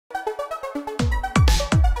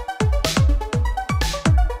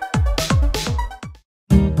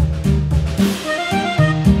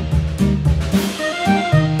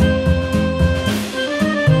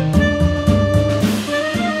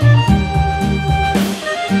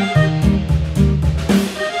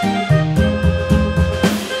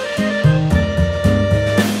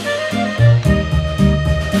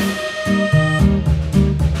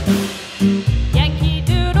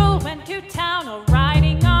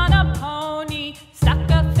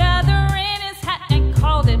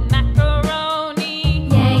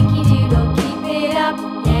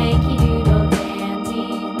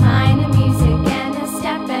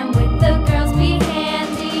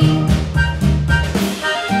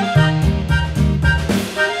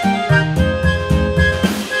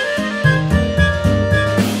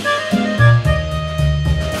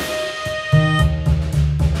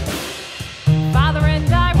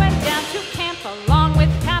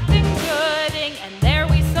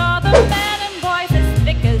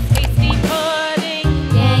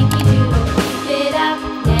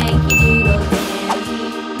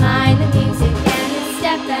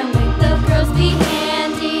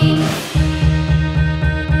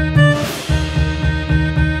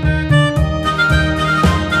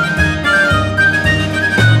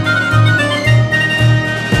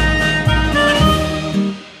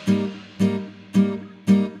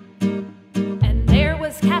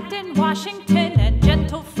was Captain Washington, and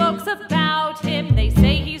gentle folks about him, they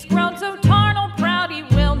say he's grown so tarnal proud he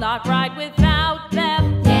will not ride without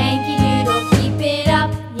them. Yankee Doodle, keep it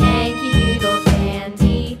up, Yankee Doodle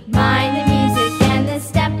dandy. Mind the music and the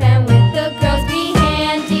step, and with the girls be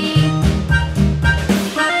handy.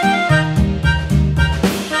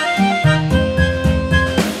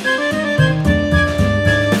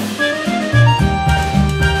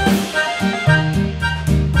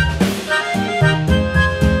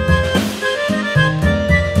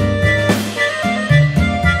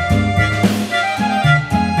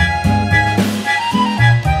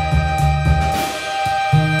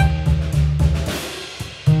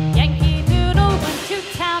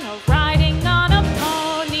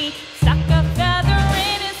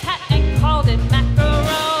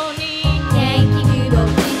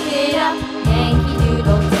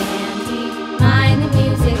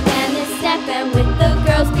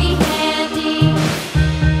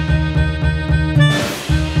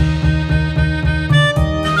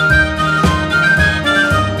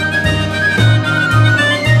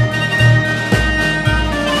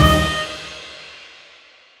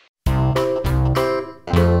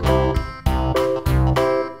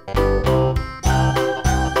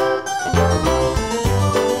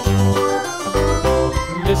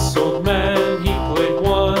 This old man, he played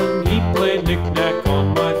one. He played knick-knack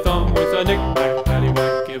on my thumb with a knick-knack,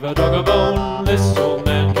 paddywhack, give a dog a bone. This old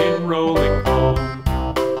man came rolling home.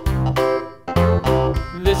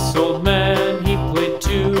 This old man, he played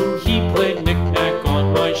two. He played knick-knack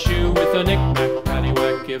on my shoe with a knick-knack,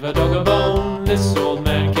 paddywhack, give a dog a bone. This old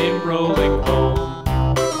man came rolling home.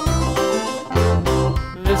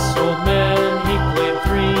 This old man, he played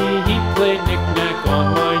three. He played knick-knack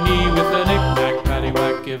on my knee with a knick-knack,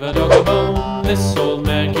 paddywhack, give a dog a bone. This old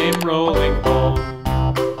man came rolling home.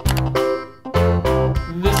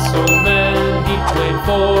 This old man, he played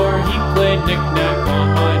four. He played knick-knack on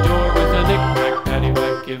my door with a knick-knack,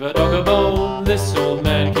 paddywhack, give a dog a bone. This old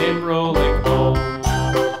man came